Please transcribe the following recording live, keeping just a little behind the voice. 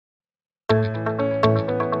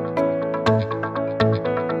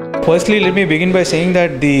firstly, let me begin by saying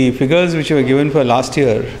that the figures which were given for last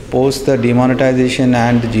year, post the demonetization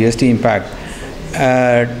and the GST impact,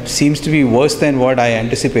 seems to be worse than what I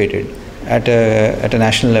anticipated at a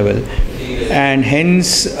national level. And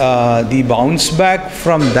hence, the bounce back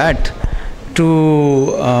from that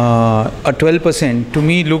to a 12% to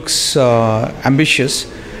me looks ambitious.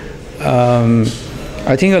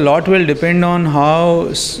 I think a lot will depend on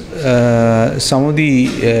how some of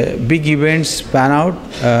the big events pan out,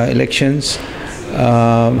 elections,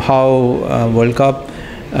 how World Cup,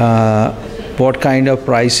 what kind of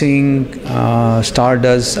pricing Star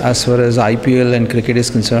does as far as IPL and cricket is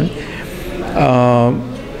concerned.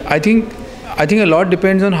 I think a lot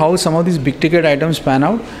depends on how some of these big ticket items pan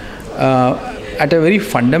out. At a very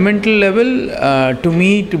fundamental level, to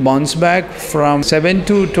me, to bounce back from 7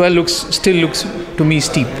 to 12 still looks to me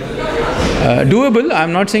steep. Doable.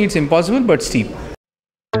 I'm not saying it's impossible, but steep.